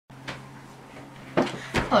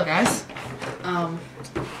Hello guys,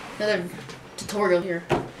 another tutorial here,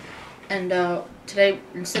 and today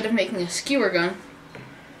instead of making a skewer gun,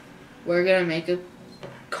 we're gonna make a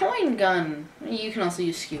coin gun. You can also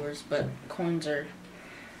use skewers, but coins are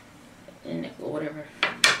nickel, whatever.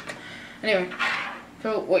 Anyway,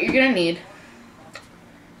 so what you're gonna need: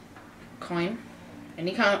 coin,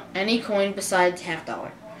 any coin besides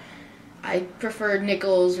 $50. I prefer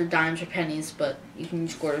nickels or dimes or pennies, but you can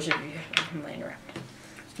use quarters if you have them laying around.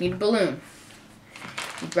 You need a balloon.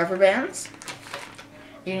 You need rubber bands.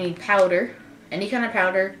 You need powder, any kind of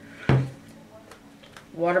powder,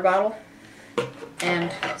 water bottle, and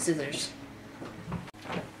scissors.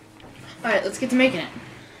 Alright, let's get to making it.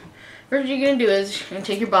 First, what you're going to do is you're going to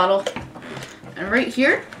take your bottle, and right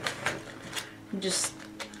here, just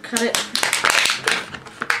cut it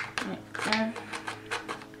right there.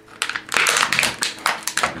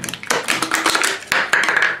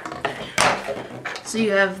 So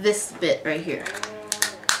you have this bit right here.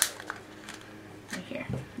 Right here.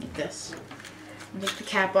 Like this. And take the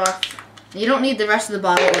cap off. You don't need the rest of the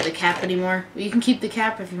bottle or the cap anymore. You can keep the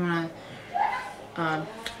cap if you want to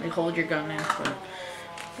like hold your gun in. But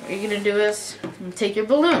what you're going to do is you take your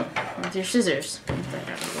balloon with your scissors. Get that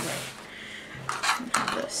out of the way. And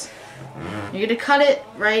have this. You're going to cut it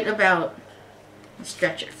right about,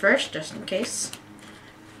 stretch it first just in case.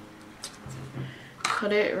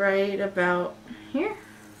 Cut it right about here,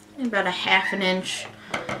 about a ½ inch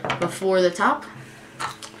before the top.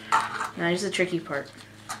 Now here's the tricky part.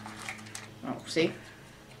 Oh, see?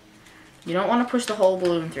 You don't want to push the whole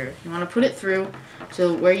balloon through. You want to put it through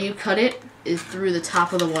so where you cut it is through the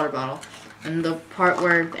top of the water bottle. And the part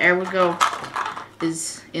where the air would go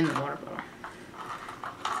is in the water bottle.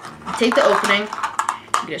 You take the opening,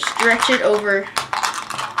 you just stretch it over.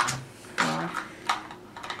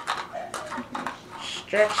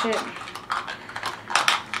 Stretch it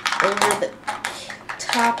over the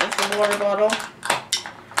top of the water bottle.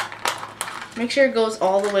 Make sure it goes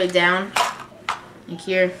all the way down, like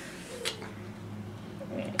here.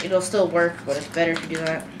 It'll still work, but it's better if you do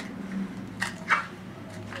that.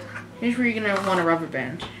 Here's where you're going to want a rubber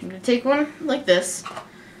band. You're going to take one like this.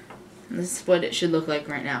 And this is what it should look like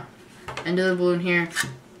right now. End of the balloon here,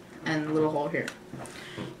 and the little hole here.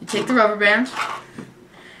 You take the rubber band,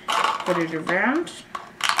 put it around.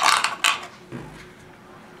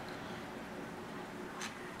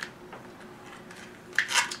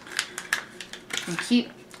 And keep,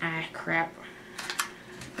 crap.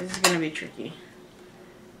 This is going to be tricky.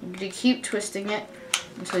 You're going to keep twisting it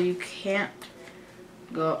until you can't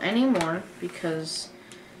go anymore because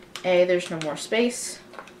A, there's no more space,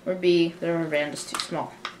 or B, the rubber band is too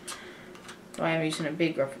small. So I am using a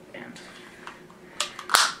big rubber band.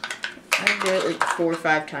 I do it like 4 or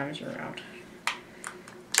 5 times around.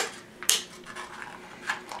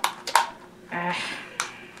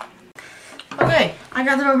 Okay, I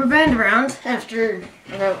got the rubber band around after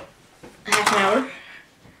about ½ an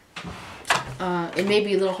hour. It may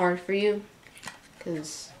be a little hard for you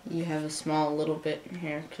because you have a small little bit in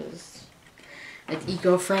here because it's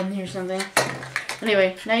eco-friendly or something.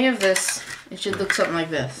 Anyway, now you have this. It should look something like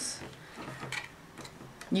this.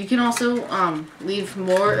 You can also leave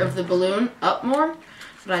more of the balloon up more,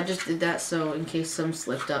 but I just did that so in case some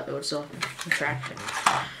slipped up, it would still contract it.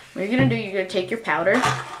 What you're going to do, you're going to take your powder.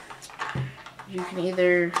 You can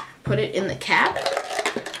either put it in the cap.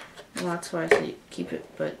 Well, that's why I say keep it,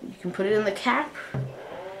 but you can put it in the cap.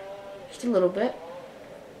 Just a little bit.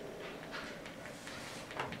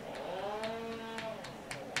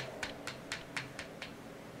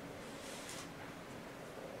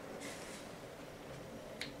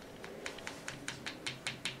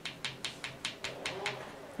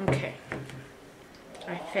 Okay.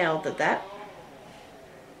 I failed at that.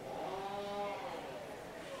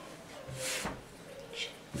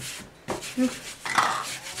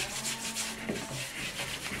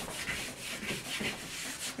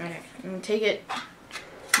 Okay, I'm going to take it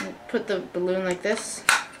and put the balloon like this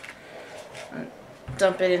and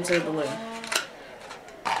dump it into the balloon.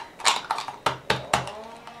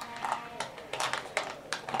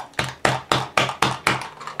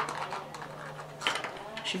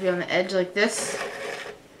 Should be on the edge like this.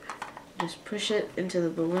 Just push it into the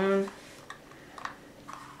balloon.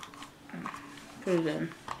 Put it in.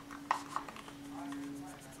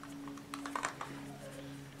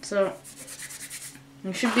 So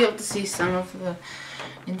you should be able to see some of the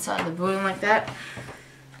inside of the balloon like that.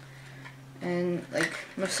 And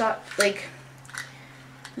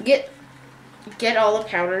get all the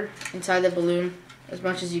powder inside the balloon as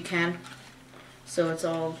much as you can. so it's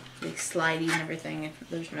all like slidey and everything.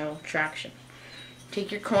 There's no traction.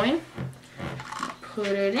 Take your coin, put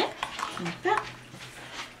it in like that.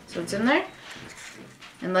 So it's in there.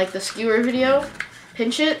 And like the skewer video,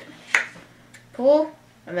 pinch it, pull,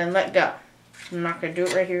 and then let go. I'm not gonna do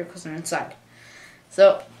it right here because I'm inside.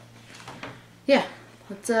 So yeah,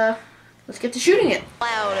 let's get to shooting it.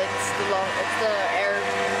 Loud, it's the air,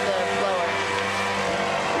 the blower.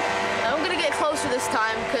 I'm gonna get closer this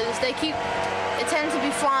time because they tend to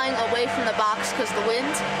be flying away from the box because of the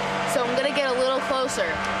wind. So I'm gonna get a little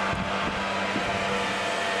closer.